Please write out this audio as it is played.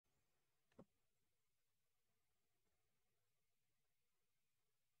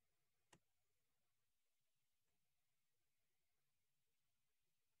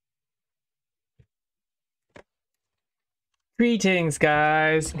Greetings,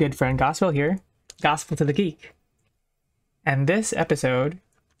 guys! Good friend Gospel here, Gospel to the Geek. And this episode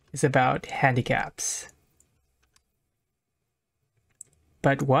is about handicaps.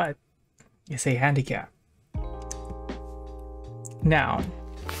 But what is a handicap? Now,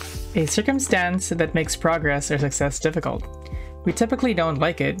 a circumstance that makes progress or success difficult. We typically don't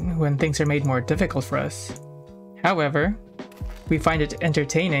like it when things are made more difficult for us. However, we find it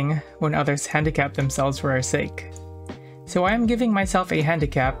entertaining when others handicap themselves for our sake. So I am giving myself a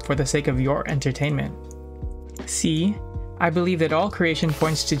handicap for the sake of your entertainment. See, I believe that all creation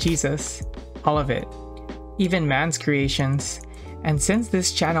points to Jesus, all of it, even man's creations, and since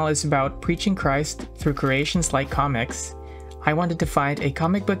this channel is about preaching Christ through creations like comics, I wanted to find a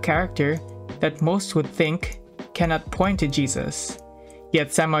comic book character that most would think cannot point to Jesus,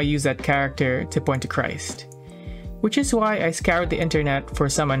 yet somehow use that character to point to Christ. Which is why I scoured the internet for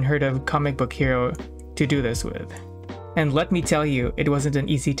some unheard of comic book hero to do this with. And let me tell you, it wasn't an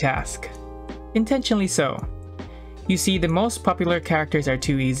easy task. Intentionally so. You see, the most popular characters are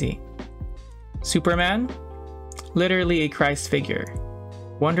too easy. Superman? Literally a Christ figure.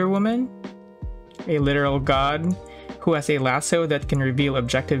 Wonder Woman? A literal god who has a lasso that can reveal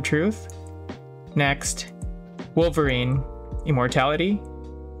objective truth. Next, Wolverine. Immortality?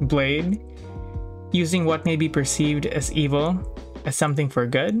 Blade? Using what may be perceived as evil as something for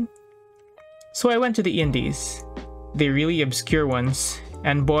good? So I went to the indies. The really obscure ones,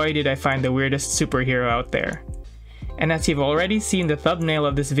 and boy did I find the weirdest superhero out there. And as you've already seen the thumbnail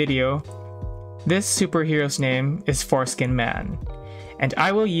of this video, this superhero's name is Foreskin Man, and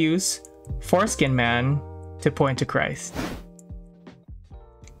I will use Foreskin Man to point to Christ.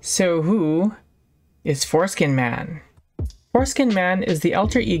 So who is Foreskin Man? Foreskin Man is the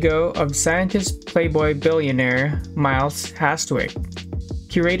alter ego of scientist playboy billionaire Miles Hastwick,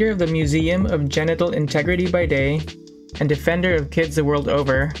 curator of the Museum of Genital Integrity by day, and defender of kids the world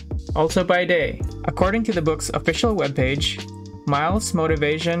over, also by day. According to the book's official webpage, Miles'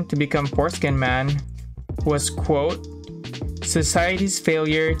 motivation to become Foreskin Man was, quote, society's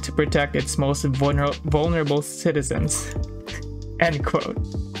failure to protect its most vulnerable citizens, end quote.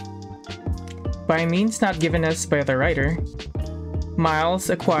 By means not given us by the writer, Miles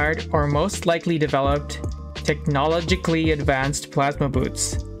acquired or most likely developed technologically advanced plasma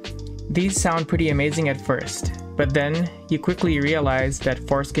boots. These sound pretty amazing at first, but then you quickly realize that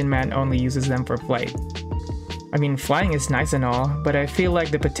Foreskin Man only uses them for flight. I mean, flying is nice and all, but I feel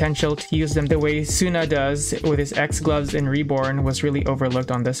like the potential to use them the way Suna does with his X-gloves in Reborn was really overlooked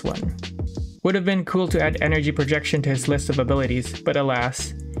on this one. Would have been cool to add energy projection to his list of abilities, but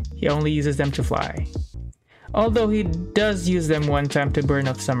alas, he only uses them to fly. Although he does use them one time to burn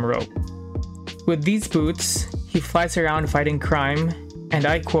off some rope. With these boots, he flies around fighting crime, and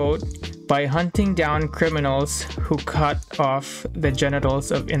I quote, by hunting down criminals who cut off the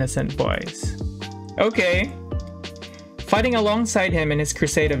genitals of innocent boys. Okay. Fighting alongside him in his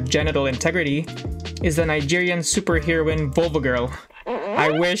crusade of genital integrity is the Nigerian superheroine Vulva Girl. I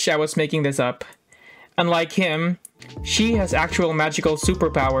wish I was making this up. Unlike him, she has actual magical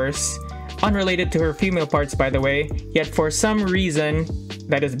superpowers, unrelated to her female parts by the way, yet for some reason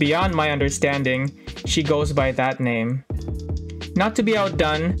that is beyond my understanding, she goes by that name. Not to be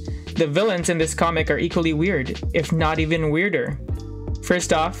outdone, the villains in this comic are equally weird, if not even weirder.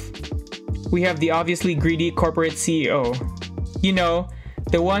 First off, we have the obviously greedy corporate CEO. You know,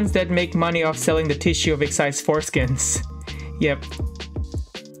 the ones that make money off selling the tissue of excised foreskins. Yep.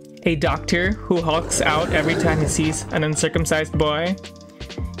 A doctor who hulks out every time he sees an uncircumcised boy.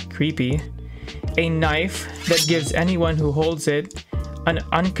 Creepy. A knife that gives anyone who holds it an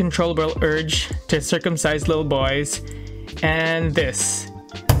uncontrollable urge to circumcise little boys. And this.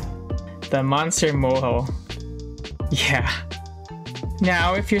 The monster mohel. Yeah.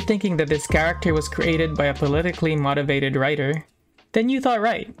 Now, if you're thinking that this character was created by a politically motivated writer, then you thought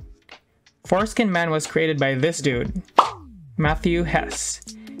right. Foreskin Man was created by this dude, Matthew Hess.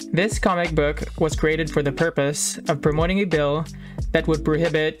 This comic book was created for the purpose of promoting a bill that would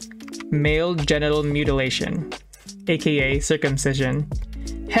prohibit male genital mutilation, aka circumcision.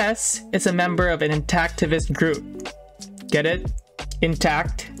 Hess is a member of an intactivist group. Get it?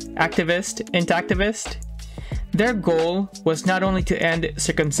 Intact, activist, intactivist? Their goal was not only to end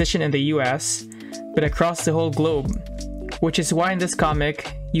circumcision in the US, but across the whole globe, which is why in this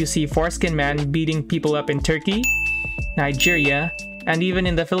comic, you see Foreskin Man beating people up in Turkey, Nigeria, and even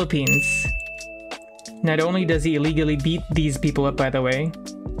in the Philippines. Not only does he illegally beat these people up, by the way,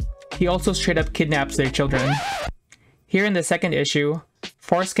 he also straight up kidnaps their children. Here in the second issue,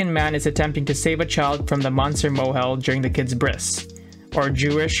 Foreskin Man is attempting to save a child from the monster mohel during the kid's bris, or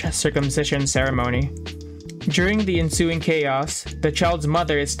Jewish circumcision ceremony. During the ensuing chaos, the child's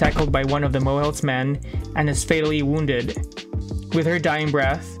mother is tackled by one of the Mohels men and is fatally wounded. With her dying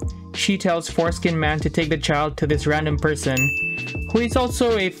breath, she tells Foreskin Man to take the child to this random person, who is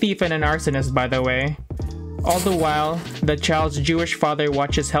also a thief and an arsonist, by the way. All the while, the child's Jewish father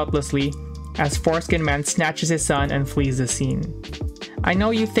watches helplessly as Foreskin Man snatches his son and flees the scene. I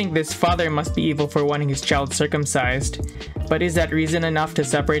know you think this father must be evil for wanting his child circumcised, but is that reason enough to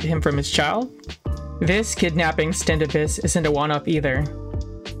separate him from his child? This kidnapping stint of his isn't a one-off either.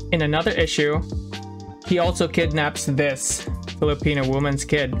 In another issue, he also kidnaps this Filipino woman's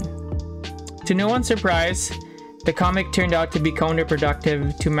kid. To no one's surprise, the comic turned out to be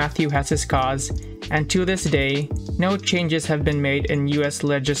counterproductive to Matthew Hess's cause, and to this day, no changes have been made in US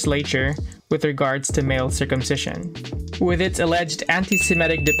legislature with regards to male circumcision. With its alleged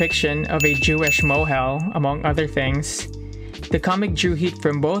anti-Semitic depiction of a Jewish mohel, among other things, the comic drew heat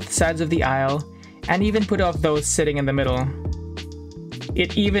from both sides of the aisle and even put off those sitting in the middle.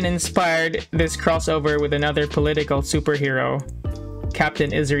 It even inspired this crossover with another political superhero,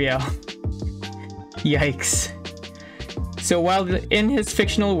 Captain Israel. Yikes. So while in his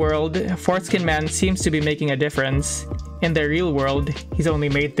fictional world, Foreskin Man seems to be making a difference, in the real world, he's only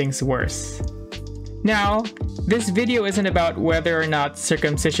made things worse. Now, this video isn't about whether or not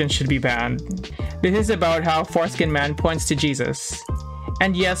circumcision should be banned. This is about how Foreskin Man points to Jesus.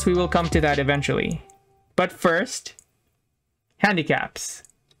 And yes, we will come to that eventually. But first, handicaps.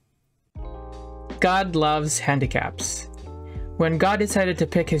 God loves handicaps. When God decided to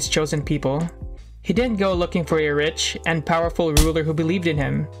pick his chosen people, he didn't go looking for a rich and powerful ruler who believed in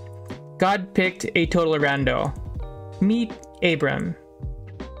him. God picked a total rando. Meet Abram.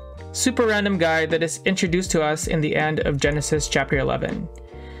 Super random guy that is introduced to us in the end of Genesis chapter 11.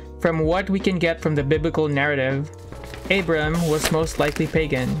 From what we can get from the biblical narrative, Abram was most likely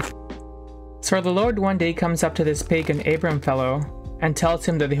pagan. So the Lord one day comes up to this pagan Abram fellow and tells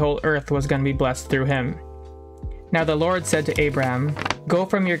him that the whole earth was going to be blessed through him. Now the Lord said to Abram, "Go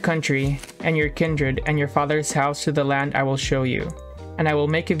from your country and your kindred and your father's house to the land I will show you, and I will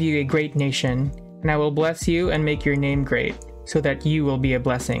make of you a great nation, and I will bless you and make your name great, so that you will be a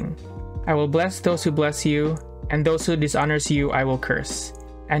blessing. I will bless those who bless you, and those who dishonors you I will curse,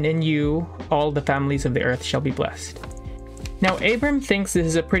 and in you all the families of the earth shall be blessed." Now Abram thinks this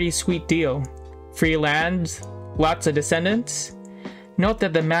is a pretty sweet deal. Free land, lots of descendants. Note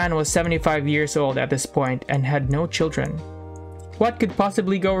that the man was 75 years old at this point and had no children. What could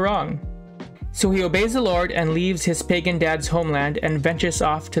possibly go wrong? So he obeys the Lord and leaves his pagan dad's homeland and ventures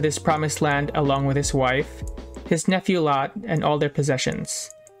off to this promised land along with his wife, his nephew Lot, and all their possessions.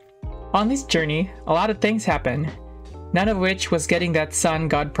 On this journey, a lot of things happen, none of which was getting that son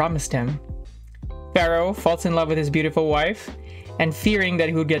God promised him. Pharaoh falls in love with his beautiful wife, and fearing that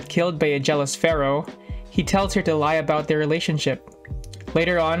he would get killed by a jealous Pharaoh, he tells her to lie about their relationship.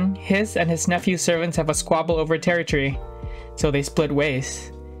 Later on, his and his nephew's servants have a squabble over territory, so they split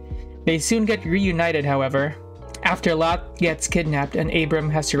ways. They soon get reunited, however, after Lot gets kidnapped and Abram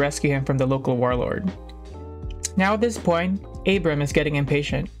has to rescue him from the local warlord. Now at this point, Abram is getting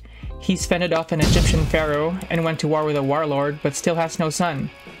impatient. He's fended off an Egyptian pharaoh and went to war with a warlord, but still has no son.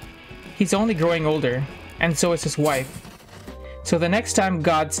 He's only growing older, and so is his wife. So the next time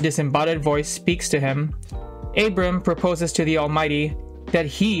God's disembodied voice speaks to him, Abram proposes to the Almighty that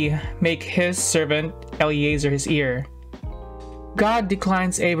he make his servant Eliezer his ear. God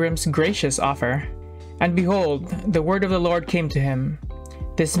declines Abram's gracious offer, and behold, the word of the Lord came to him.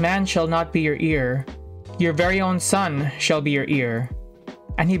 "This man shall not be your ear, your very own son shall be your ear."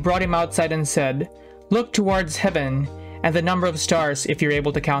 And he brought him outside and said, "Look towards heaven, and the number of stars if you're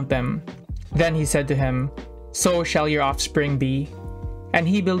able to count them." Then he said to him, "So shall your offspring be." And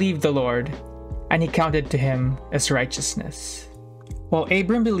he believed the Lord, and he counted to him as righteousness. While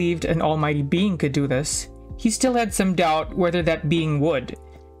Abram believed an almighty being could do this, he still had some doubt whether that being would,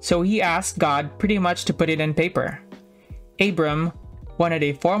 so he asked God pretty much to put it in paper. Abram wanted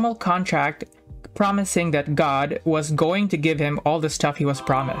a formal contract promising that God was going to give him all the stuff he was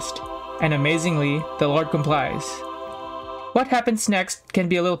promised, and amazingly, the Lord complies. What happens next can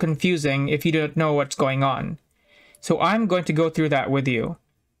be a little confusing if you don't know what's going on, so I'm going to go through that with you.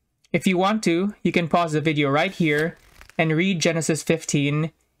 If you want to, you can pause the video right here and read Genesis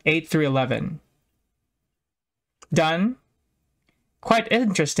 15, 8 through 11. Done? Quite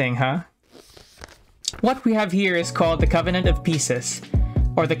interesting, huh? What we have here is called the Covenant of Pieces,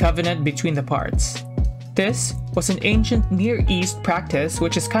 or the Covenant between the parts. This was an ancient Near East practice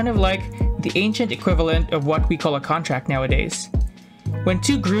which is kind of like the ancient equivalent of what we call a contract nowadays. When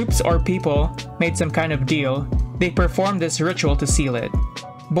two groups or people made some kind of deal, they performed this ritual to seal it.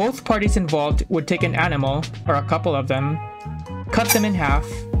 Both parties involved would take an animal, or a couple of them, cut them in half,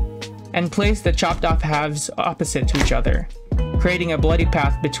 and place the chopped off halves opposite to each other, creating a bloody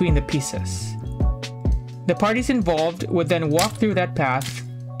path between the pieces. The parties involved would then walk through that path,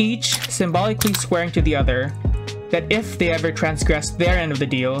 each symbolically swearing to the other that if they ever transgressed their end of the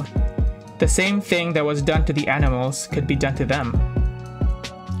deal, the same thing that was done to the animals could be done to them.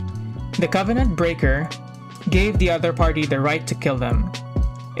 The covenant breaker gave the other party the right to kill them.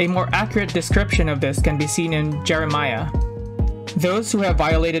 A more accurate description of this can be seen in Jeremiah. "Those who have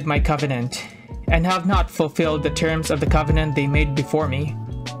violated my covenant and have not fulfilled the terms of the covenant they made before me,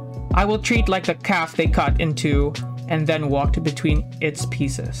 I will treat like the calf they cut in two and then walked between its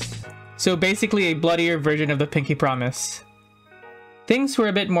pieces." So basically a bloodier version of the pinky promise. Things were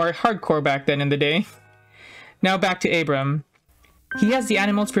a bit more hardcore back then in the day. Now back to Abram. He has the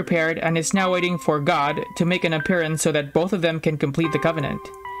animals prepared and is now waiting for God to make an appearance so that both of them can complete the covenant.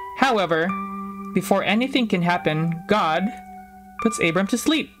 However, before anything can happen, God puts Abram to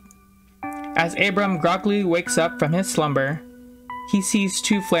sleep. As Abram groggily wakes up from his slumber, he sees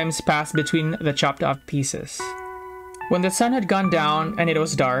two flames pass between the chopped off pieces. When the sun had gone down and it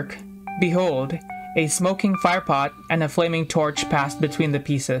was dark, behold, a smoking firepot and a flaming torch passed between the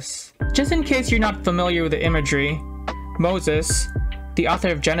pieces. Just in case you're not familiar with the imagery, Moses, the author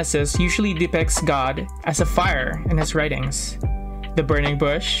of Genesis, usually depicts God as a fire in his writings. The burning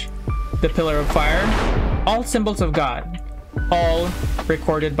bush, the pillar of fire, all symbols of God, all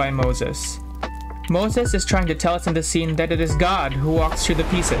recorded by Moses. Moses is trying to tell us in the scene that it is God who walks through the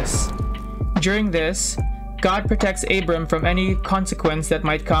pieces. During this, God protects Abram from any consequence that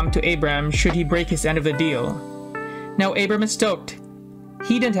might come to Abram should he break his end of the deal. Now Abram is stoked.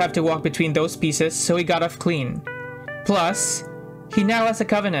 He didn't have to walk between those pieces, so he got off clean. Plus, he now has a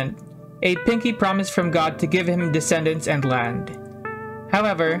covenant, a pinky promise from God to give him descendants and land.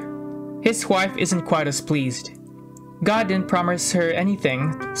 However, his wife isn't quite as pleased. God didn't promise her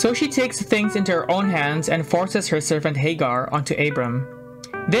anything, so she takes things into her own hands and forces her servant Hagar onto Abram.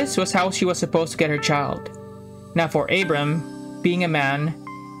 This was how she was supposed to get her child. Now for Abram, being a man,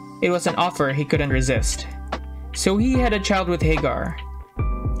 it was an offer he couldn't resist. So he had a child with Hagar.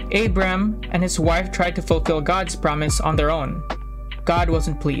 Abram and his wife tried to fulfill God's promise on their own. God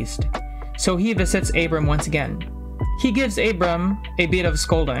wasn't pleased, so he visits Abram once again. He gives Abram a bit of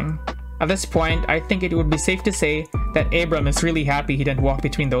scolding. At this point, I think it would be safe to say that Abram is really happy he didn't walk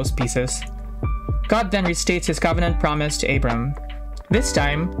between those pieces. God then restates his covenant promise to Abram, this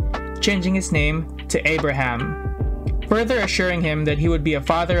time changing his name to Abraham, further assuring him that he would be a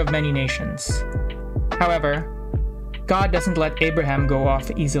father of many nations. However, God doesn't let Abraham go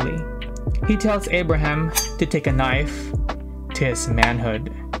off easily. He tells Abraham to take a knife to his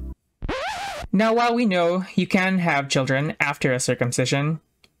manhood. Now, while we know you can have children after a circumcision,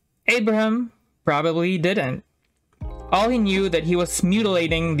 Abraham probably didn't. All he knew that he was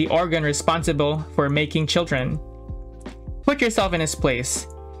mutilating the organ responsible for making children. Put yourself in his place.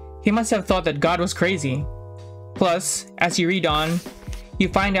 He must have thought that God was crazy. Plus, as you read on, you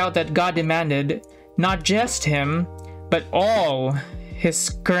find out that God demanded not just him, but all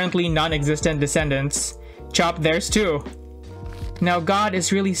his currently non-existent descendants chop theirs too. Now God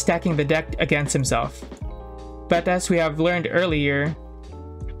is really stacking the deck against himself. But as we have learned earlier,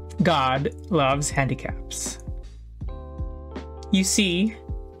 God loves handicaps. You see,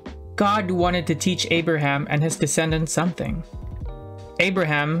 God wanted to teach Abraham and his descendants something.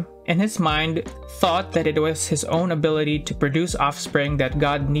 Abraham, in his mind, thought that it was his own ability to produce offspring that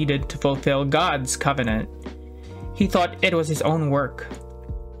God needed to fulfill God's covenant. He thought it was his own work,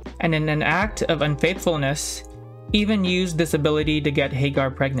 and in an act of unfaithfulness, even used this ability to get Hagar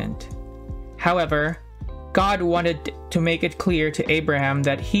pregnant. However, God wanted to make it clear to Abraham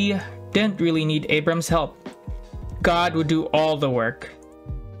that he didn't really need Abram's help. God would do all the work.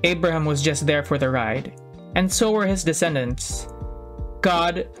 Abraham was just there for the ride, and so were his descendants.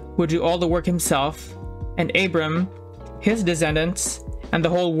 God would do all the work himself, and Abram, his descendants, and the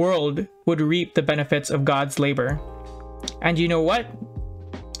whole world would reap the benefits of God's labor. And you know what?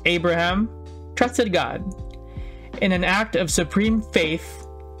 Abraham trusted God. In an act of supreme faith,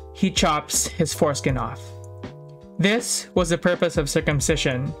 he chops his foreskin off. This was the purpose of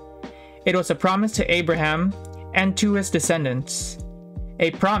circumcision. It was a promise to Abraham and to his descendants.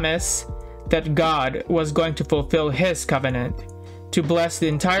 A promise that God was going to fulfill his covenant, to bless the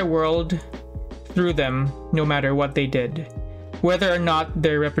entire world through them no matter what they did, whether or not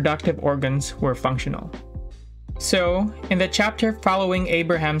their reproductive organs were functional. So, in the chapter following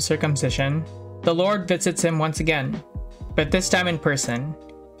Abraham's circumcision, the Lord visits him once again, but this time in person.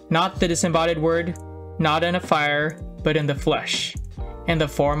 Not the disembodied word, not in a fire, but in the flesh. in the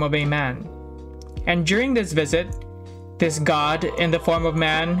form of a man. And during this visit, this God in the form of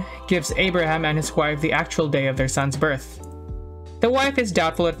man gives Abraham and his wife the actual day of their son's birth. The wife is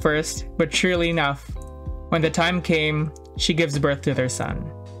doubtful at first, but surely enough, when the time came, she gives birth to their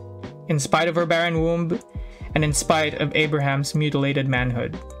son, in spite of her barren womb and in spite of Abraham's mutilated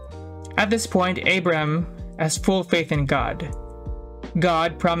manhood. At this point, Abraham has full faith in God.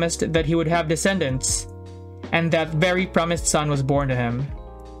 God promised that he would have descendants, and that very promised son was born to him.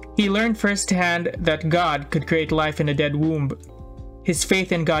 He learned firsthand that God could create life in a dead womb. His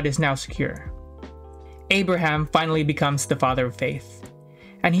faith in God is now secure. Abraham finally becomes the father of faith.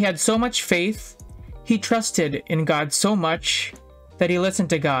 And he had so much faith, he trusted in God so much that he listened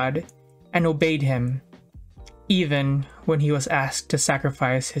to God and obeyed him, even when he was asked to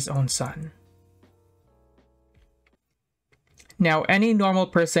sacrifice his own son. Now, any normal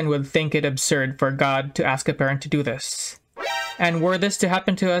person would think it absurd for God to ask a parent to do this. And were this to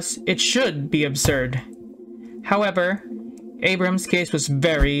happen to us, it should be absurd. However, Abraham's case was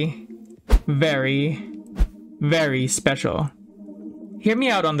very, very, very special. Hear me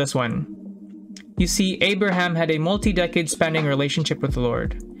out on this one. You see, Abraham had a multi-decade spanning relationship with the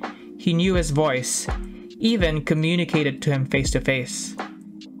Lord. He knew his voice, even communicated to him face to face.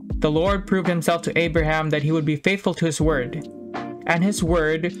 The Lord proved himself to Abraham that he would be faithful to his word. And his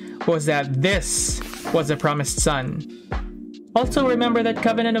word was that this was the promised son. Also remember that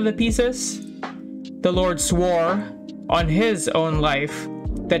covenant of the pieces? The Lord swore on his own life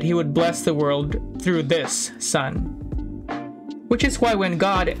that he would bless the world through this son. Which is why when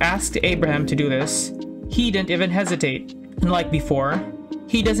God asked Abraham to do this, he didn't even hesitate. Unlike before,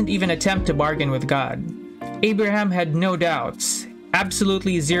 he doesn't even attempt to bargain with God. Abraham had no doubts,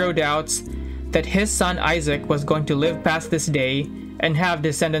 absolutely zero doubts, that his son Isaac was going to live past this day and have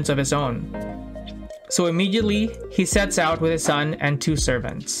descendants of his own. So immediately, he sets out with his son and 2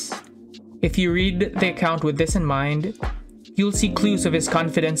 servants. If you read the account with this in mind, you'll see clues of his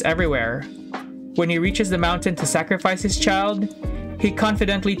confidence everywhere. When he reaches the mountain to sacrifice his child, he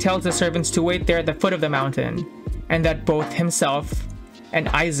confidently tells the servants to wait there at the foot of the mountain, and that both himself and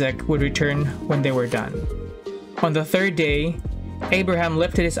Isaac would return when they were done. On the 3rd day, Abraham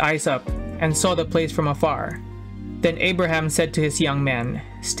lifted his eyes up and saw the place from afar. Then Abraham said to his young men,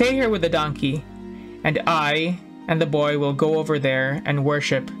 "Stay here with the donkey, and I and the boy will go over there and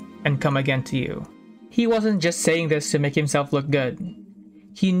worship and come again to you." He wasn't just saying this to make himself look good.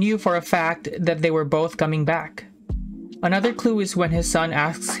 He knew for a fact that they were both coming back. Another clue is when his son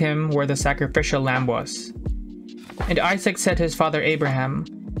asks him where the sacrificial lamb was. And Isaac said to his father Abraham,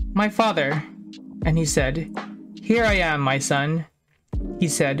 "My father." And he said, "Here I am, my son." He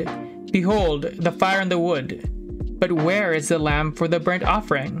said, "Behold, the fire and the wood, but where is the lamb for the burnt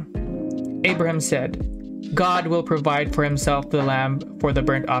offering?" Abraham said, "God will provide for himself the lamb for the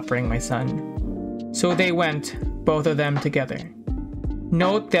burnt offering, my son." So they went, both of them together.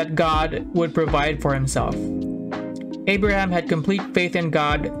 Note that God would provide for himself. Abraham had complete faith in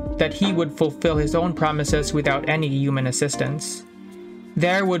God that he would fulfill his own promises without any human assistance.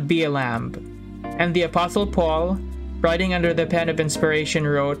 There would be a lamb. And the Apostle Paul, writing under the pen of inspiration,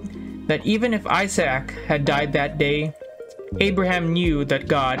 wrote that even if Isaac had died that day, Abraham knew that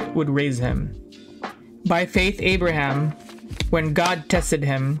God would raise him. By faith, Abraham, when God tested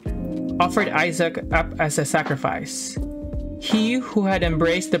him, offered Isaac up as a sacrifice. He who had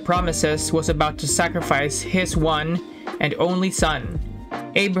embraced the promises was about to sacrifice his one and only son.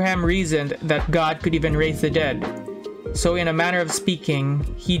 Abraham reasoned that God could even raise the dead. So in a manner of speaking,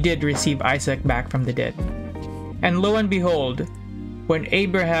 he did receive Isaac back from the dead. And lo and behold, when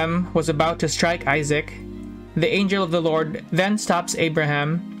Abraham was about to strike Isaac, the angel of the Lord then stops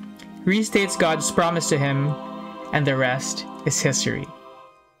Abraham, restates God's promise to him, and the rest is history.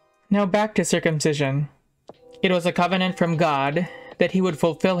 Now back to circumcision. It was a covenant from God that he would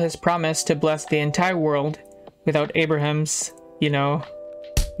fulfill his promise to bless the entire world without Abraham's,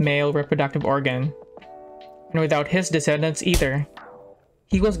 male reproductive organ. And without his descendants either.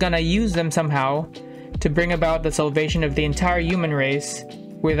 He was gonna use them somehow to bring about the salvation of the entire human race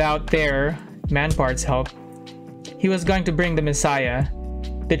without their, man parts, help. He was going to bring the Messiah,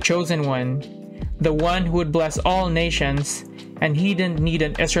 the chosen one, the one who would bless all nations, and he didn't need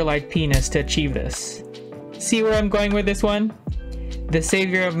an Israelite penis to achieve this. See where I'm going with this one? The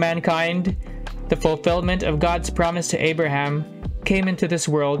savior of mankind, the fulfillment of God's promise to Abraham, came into this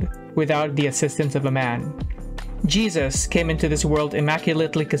world without the assistance of a man. Jesus came into this world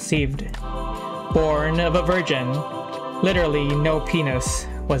immaculately conceived, born of a virgin. Literally, no penis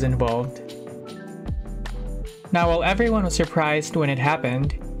was involved. Now, while everyone was surprised when it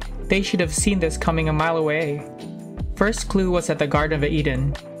happened, they should have seen this coming a mile away. first clue was at the Garden of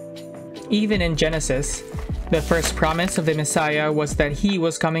Eden. Even in Genesis, the first promise of the Messiah was that he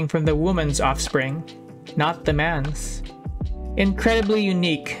was coming from the woman's offspring, not the man's. Incredibly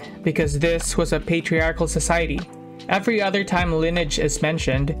unique, because this was a patriarchal society. Every other time lineage is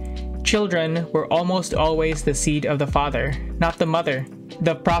mentioned, children were almost always the seed of the father, not the mother.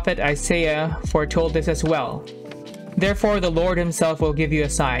 The prophet Isaiah foretold this as well. Therefore the Lord himself will give you a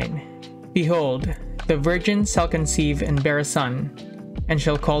sign. Behold, the virgin shall conceive and bear a son, and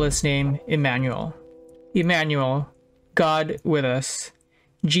shall call his name Emmanuel. Emmanuel, God with us.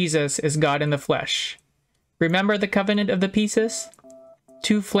 Jesus is God in the flesh. Remember the covenant of the pieces?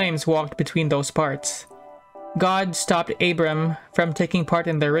 2 flames walked between those parts. God stopped Abram from taking part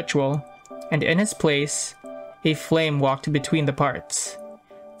in the ritual, and in his place, a flame walked between the parts.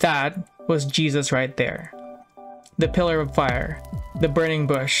 That was Jesus right there. The pillar of fire, the burning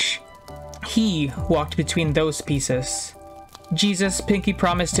bush. He walked between those pieces. Jesus' pinky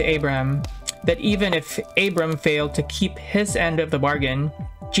promised to Abraham that even if Abram failed to keep his end of the bargain,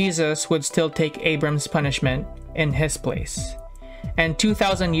 Jesus would still take Abram's punishment in his place. And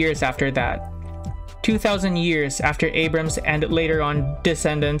 2,000 years after that, 2,000 years after Abram's and later on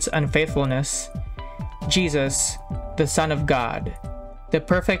descendants' unfaithfulness, Jesus, the Son of God, the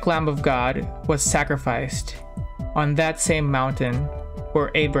perfect Lamb of God, was sacrificed on that same mountain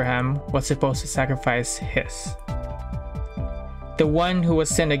where Abraham was supposed to sacrifice his. The one who was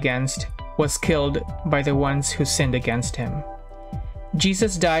sinned against was killed by the ones who sinned against him.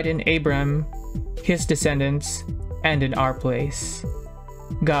 Jesus died in Abraham, his descendants, and in our place.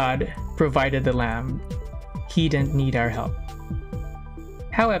 God provided the lamb. He didn't need our help.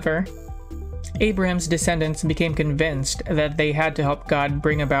 However, Abraham's descendants became convinced that they had to help God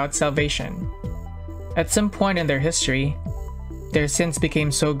bring about salvation. At some point in their history, their sins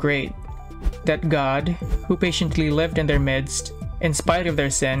became so great that God, who patiently lived in their midst, in spite of their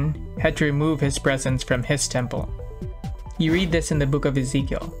sin, had to remove his presence from his temple. You read this in the book of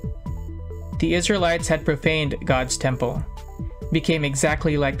Ezekiel. The Israelites had profaned God's temple, became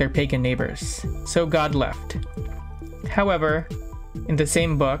exactly like their pagan neighbors, so God left. However, in the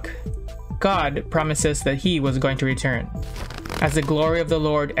same book, God promises that he was going to return. As the glory of the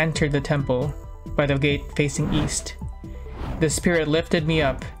Lord entered the temple by the gate facing east, the Spirit lifted me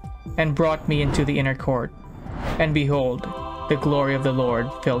up and brought me into the inner court, and behold, the glory of the Lord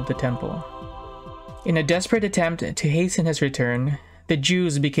filled the temple. In a desperate attempt to hasten his return, the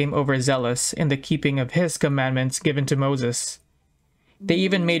Jews became overzealous in the keeping of his commandments given to Moses. They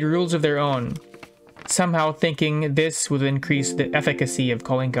even made rules of their own, somehow thinking this would increase the efficacy of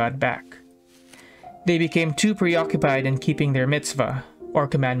calling God back. They became too preoccupied in keeping their mitzvah, or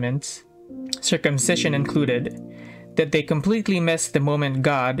commandments, circumcision included, that they completely missed the moment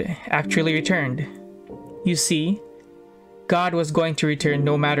God actually returned. You see, God was going to return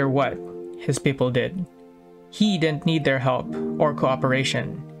no matter what his people did. He didn't need their help or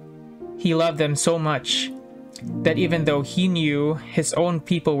cooperation. He loved them so much that even though he knew his own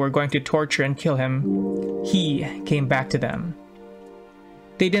people were going to torture and kill him, he came back to them.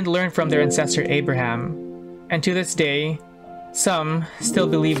 They didn't learn from their ancestor Abraham, and to this day, some still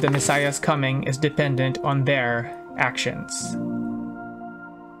believe the Messiah's coming is dependent on their actions.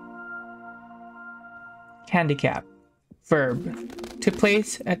 Handicap. Verb. To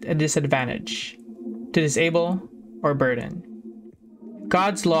place at a disadvantage. To disable or burden.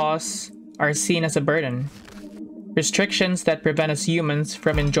 God's laws are seen as a burden. Restrictions that prevent us humans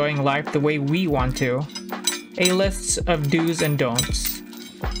from enjoying life the way we want to. A list of do's and don'ts.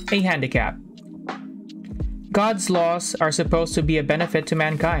 A handicap. God's laws are supposed to be a benefit to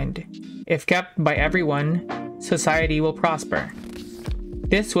mankind. If kept by everyone, society will prosper.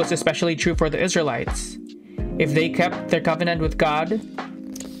 This was especially true for the Israelites. If they kept their covenant with God,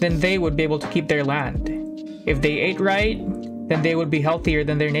 then they would be able to keep their land. If they ate right, then they would be healthier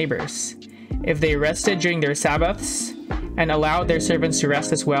than their neighbors. If they rested during their Sabbaths and allowed their servants to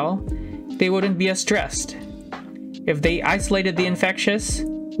rest as well, they wouldn't be as stressed. If they isolated the infectious,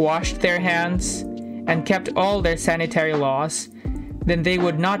 washed their hands, and kept all their sanitary laws, then they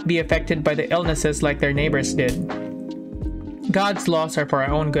would not be affected by the illnesses like their neighbors did. God's laws are for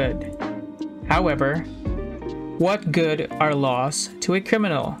our own good. However, what good are laws to a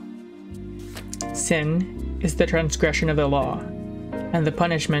criminal? Sin is the transgression of the law, and the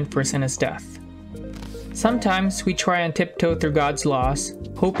punishment for sin is death. Sometimes we try and tiptoe through God's laws,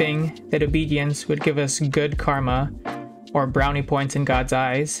 hoping that obedience would give us good karma or brownie points in God's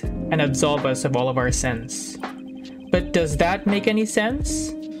eyes and absolve us of all of our sins. But does that make any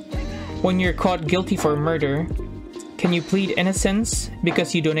sense? When you're caught guilty for murder, can you plead innocence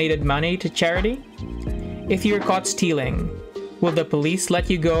because you donated money to charity? If you're caught stealing, will the police let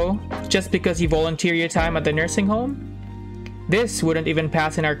you go just because you volunteer your time at the nursing home? This wouldn't even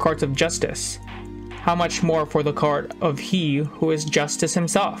pass in our courts of justice. How much more for the court of He who is justice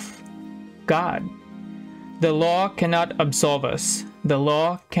himself, God? The law cannot absolve us. The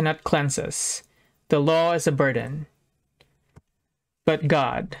law cannot cleanse us. The law is a burden. But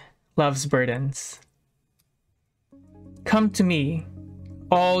God loves burdens. Come to me,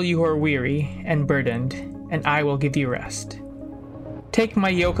 all you who are weary and burdened, and I will give you rest. Take my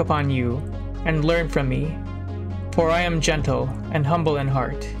yoke upon you and learn from me, for I am gentle and humble in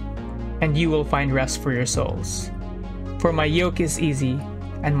heart, and you will find rest for your souls. For my yoke is easy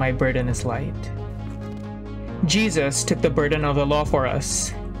and my burden is light. Jesus took the burden of the law for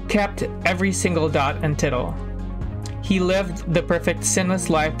us, kept every single dot and tittle. He lived the perfect sinless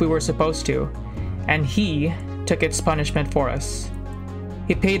life we were supposed to, and He took its punishment for us.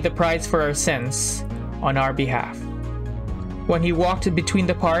 He paid the price for our sins on our behalf. When He walked between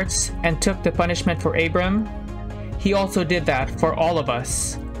the parts and took the punishment for Abram, He also did that for all of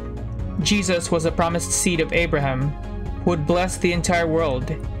us. Jesus was a promised seed of Abraham who would bless the entire world,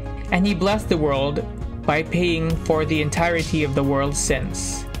 and He blessed the world by paying for the entirety of the world's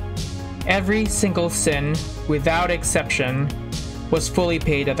sins. Every single sin, without exception, was fully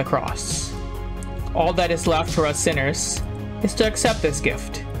paid at the cross. All that is left for us sinners is to accept this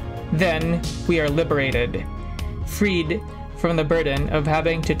gift. Then we are liberated, freed from the burden of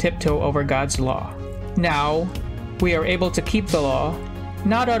having to tiptoe over God's law. Now, we are able to keep the law,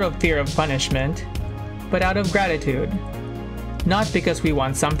 not out of fear of punishment, but out of gratitude. Not because we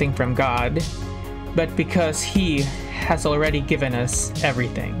want something from God, but because He has already given us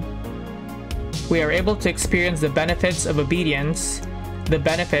everything. We are able to experience the benefits of obedience, the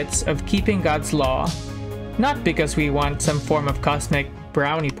benefits of keeping God's law, not because we want some form of cosmic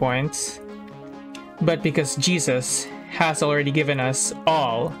brownie points, but because Jesus has already given us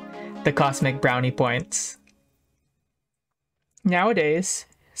all the cosmic brownie points. Nowadays,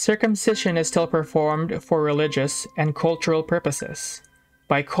 circumcision is still performed for religious and cultural purposes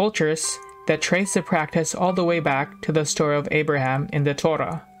by cultures that trace the practice all the way back to the story of Abraham in the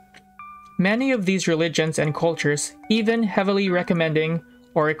Torah. Many of these religions and cultures even heavily recommending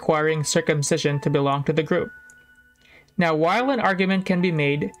or requiring circumcision to belong to the group. Now, while an argument can be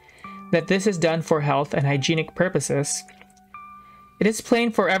made that this is done for health and hygienic purposes, it is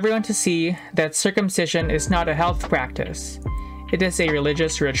plain for everyone to see that circumcision is not a health practice. It is a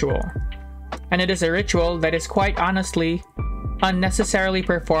religious ritual. And it is a ritual that is quite honestly unnecessarily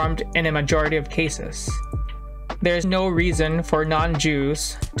performed in a majority of cases. There is no reason for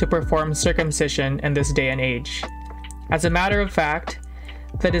non-Jews to perform circumcision in this day and age. As a matter of fact,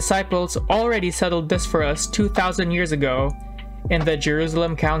 the disciples already settled this for us 2,000 years ago in the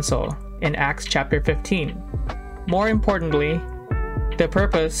Jerusalem Council in Acts chapter 15. More importantly, the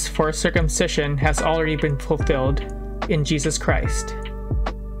purpose for circumcision has already been fulfilled in Jesus Christ.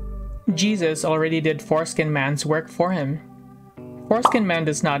 Jesus already did Foreskin Man's work for him. Foreskin Man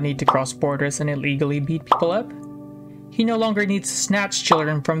does not need to cross borders and illegally beat people up. He no longer needs to snatch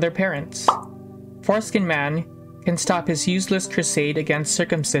children from their parents. Foreskin Man can stop his useless crusade against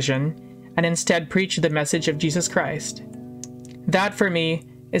circumcision and instead preach the message of Jesus Christ. That, for me,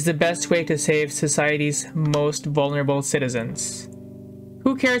 is the best way to save society's most vulnerable citizens.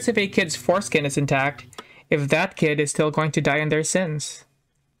 Who cares if a kid's foreskin is intact if that kid is still going to die in their sins?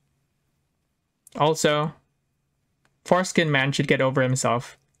 Also, Foreskin Man should get over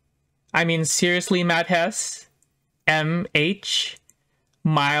himself. I mean, seriously, Matt Hess? M.H.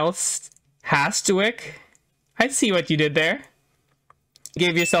 Miles Hastwick? I see what you did there. You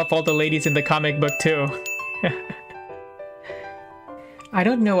gave yourself all the ladies in the comic book too. I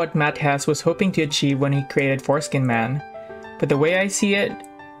don't know what Matt Hess was hoping to achieve when he created Foreskin Man, but the way I see it,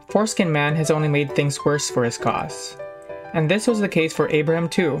 Foreskin Man has only made things worse for his cause. And this was the case for Abraham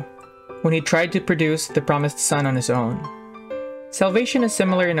too, when he tried to produce the promised son on his own. Salvation is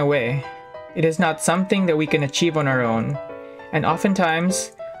similar in a way. It is not something that we can achieve on our own, and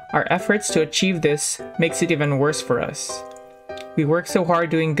oftentimes, our efforts to achieve this makes it even worse for us. We work so hard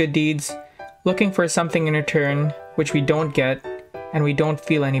doing good deeds, looking for something in return which we don't get, and we don't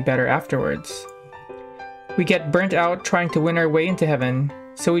feel any better afterwards. We get burnt out trying to win our way into heaven,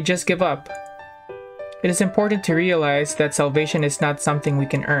 so we just give up. It is important to realize that salvation is not something we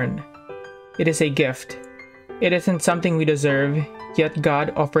can earn. It is a gift. It isn't something we deserve, yet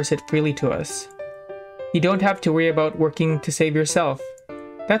God offers it freely to us. You don't have to worry about working to save yourself.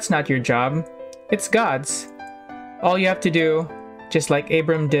 That's not your job. It's God's. All you have to do, just like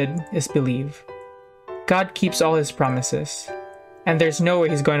Abram did, is believe. God keeps all his promises, and there's no way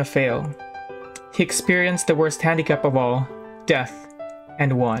he's going to fail. He experienced the worst handicap of all, death,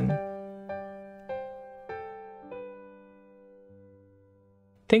 and won.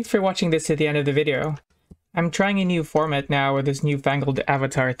 Thanks for watching this to the end of the video. I'm trying a new format now with this newfangled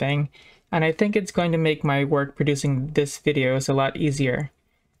avatar thing, and I think it's going to make my work producing this videos a lot easier.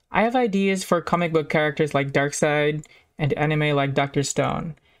 I have ideas for comic book characters like Darkseid and anime like Dr.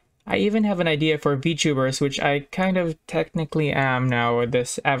 Stone. I even have an idea for VTubers, which I kind of technically am now with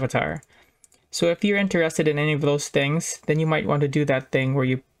this avatar. So if you're interested in any of those things, then you might want to do that thing where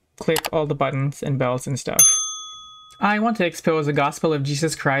you click all the buttons and bells and stuff. I want to expose the gospel of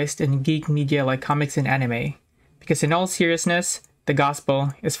Jesus Christ in geek media like comics and anime, because in all seriousness, the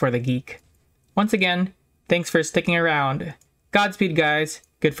gospel is for the geek. Once again, thanks for sticking around. Godspeed, guys.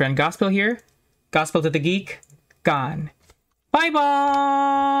 Good friend Gospel here. Gospel to the geek. Gone.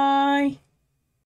 Bye-bye!